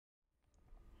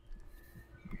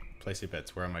Place your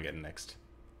bets. Where am I getting next?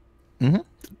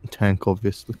 Tank,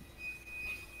 obviously.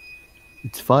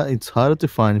 It's harder to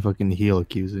find fucking healer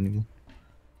queues anymore.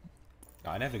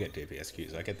 No, I never get DPS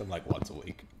queues. I get them like once a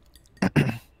week.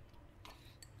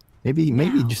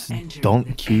 Maybe just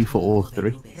don't queue for all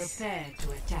three.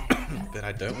 But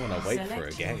I don't want to wait for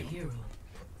a game.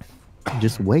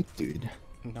 Just wait, dude.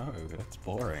 No, that's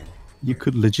boring. You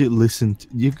could legit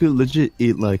you could legit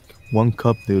eat like 1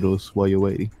 cup noodles while you're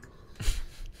waiting.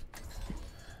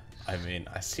 I mean,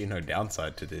 I see no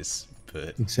downside to this,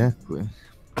 but... Exactly.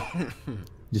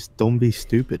 Just don't be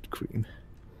stupid, Cream.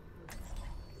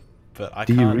 But I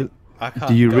do can't...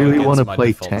 Do you really want to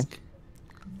play tank?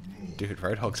 Dude,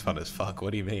 Roadhog's fun as fuck.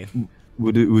 What do you mean?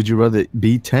 Would you rather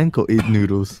be tank or eat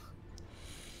noodles?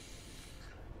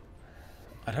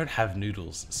 I don't have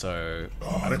noodles, so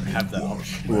I don't have that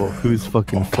option. Well, whose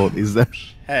fucking fault is that?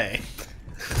 Hey,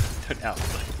 don't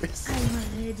outplay this.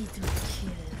 I'm ready to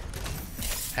kill.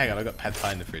 Hang on, I got Pad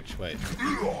Thai in the fridge. Wait.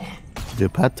 The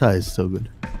Pad Thai is so good.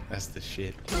 That's the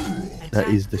shit. That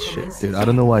is the shit, dude. I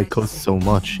don't know why it costs so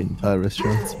much in Thai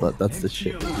restaurants, but that's the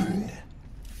shit.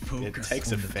 It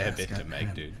takes a fair bit to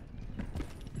make, dude.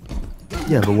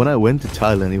 Yeah, but when I went to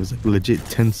Thailand, it was like legit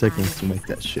 10 seconds to make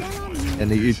that shit.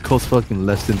 And it cost fucking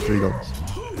less than $3.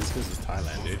 This is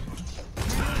Thailand, dude.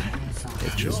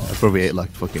 Yeah, true. I probably ate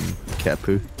like fucking cat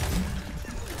poo.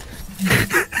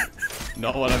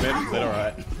 Not what I meant, but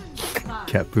alright.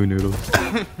 Cat poo noodles.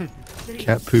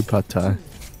 Cat-Poo-Pad-Thai.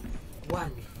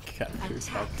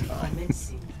 Cat-Poo-Pad-Thai.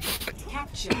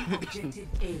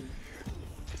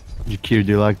 Jakir,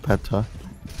 do you like Pad Thai?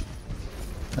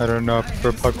 I don't know, I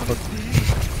prefer Puck.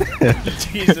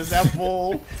 Jesus, that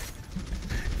ball!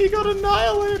 He got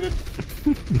annihilated!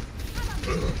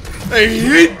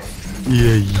 Hey!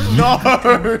 Yeah,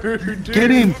 No, dude!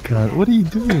 Get him, cunt! What are you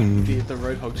doing? The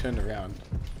Roadhog turned around.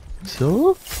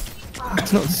 So?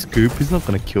 It's not Scoop, he's not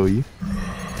gonna kill you.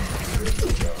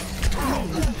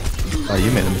 Oh,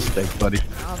 you made a mistake, buddy.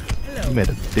 You made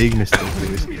a big mistake,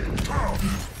 Lewis.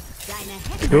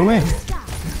 Go in.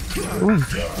 Go in.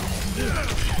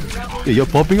 Yeah, you're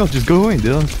popping up, just go in,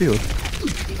 they're on the field.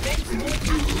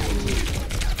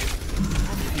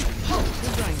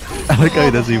 I like how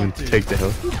he doesn't even take the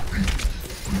health.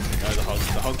 No, the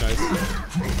hog knows.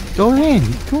 Go in,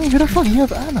 who the fuck, you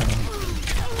have Anna.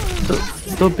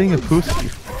 Stop being a pussy.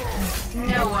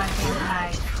 No one can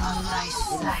hide from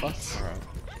my sight.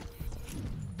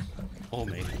 All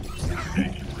me.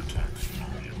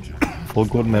 4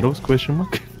 gold medals, question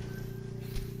mark?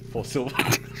 4 silver.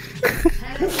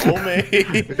 All me.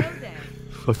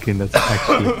 Fucking, that's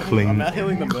actually clean. I'm out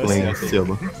healing the Mercy, clean I think.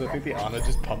 silver. Because I think the Ana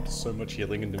just pumped so much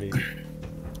healing into me.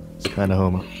 It's kinda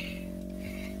homo.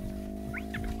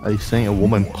 Are you saying a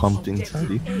woman pumped inside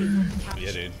you?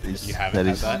 Yeah, dude. You haven't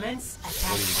had that? What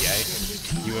are you, gay?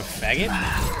 You a faggot?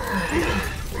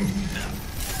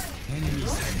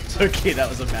 Okay, that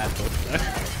was a mad talk.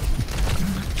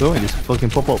 Go and just fucking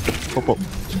pop up.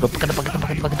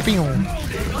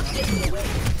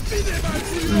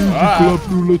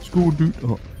 Let's go, dude.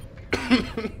 Oh.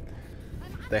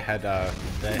 They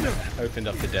opened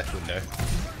up the death window.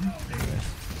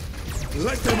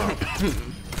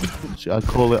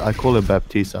 I call it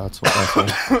Baptiste. That's all.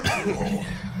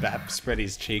 Bap spread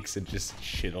his cheeks and just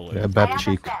shit all over. Yeah, Bap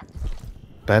cheek.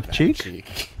 Bap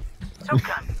cheek? Oh.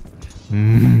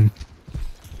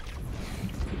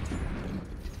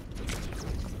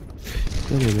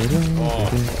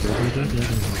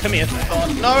 Come here. Oh,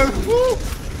 no! Woo!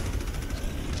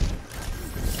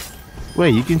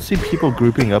 Wait, you can see people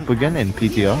grouping up again in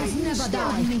PTR?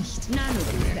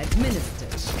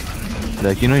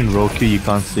 Like, you know in Roku you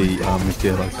can't see if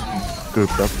they're like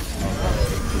grouped up.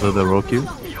 So the Roku?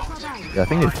 Yeah, I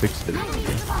think they fixed it.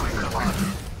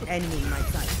 Enemy in my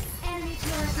sight.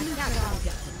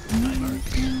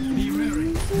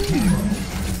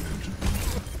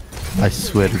 I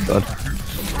swear to God.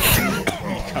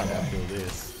 You can't outbuild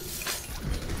this.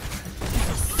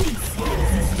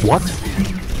 What?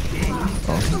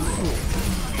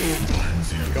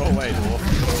 Go away, dwarf.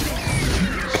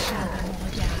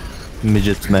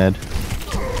 Midget's mad.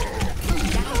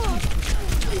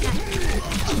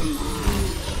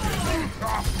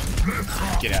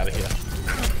 Get out of here.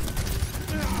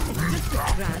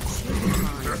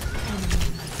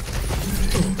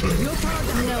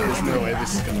 There's no way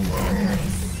this is gonna work.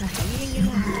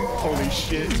 Holy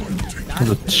shit.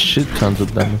 There's a shit tons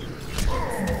of damage.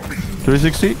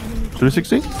 360?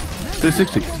 360?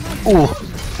 360. Oh,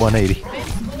 180.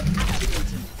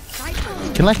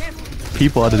 Can like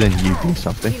people other than you do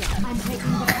something?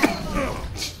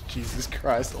 Jesus Christ.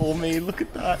 Christ, all me, look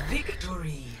at that.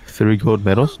 Victory. 3 gold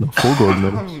medals? No, 4 gold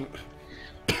medals.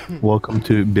 Welcome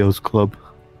to Bill's Club.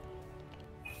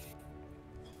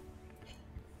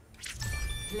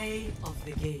 Play of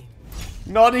the game.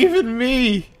 Not even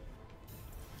me!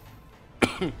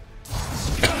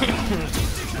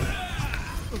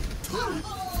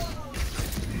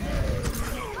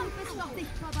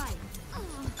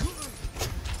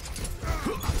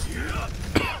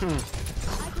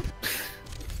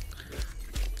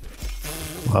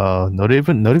 Wow, not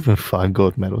even 5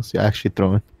 gold medals. You're actually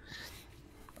throwing.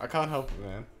 I can't help it,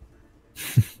 man.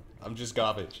 I'm just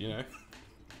garbage, you know?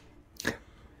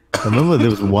 I remember there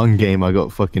was one game I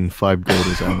got fucking 5 gold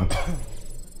as armor.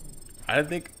 I don't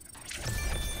think...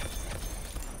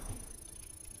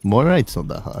 Moirite's not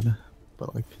that hard.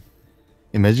 But like...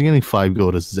 Imagine getting 5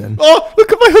 gold as Zen. Oh! Look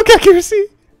at my hook accuracy!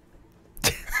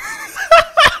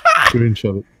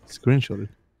 Screenshot it. Screenshot it.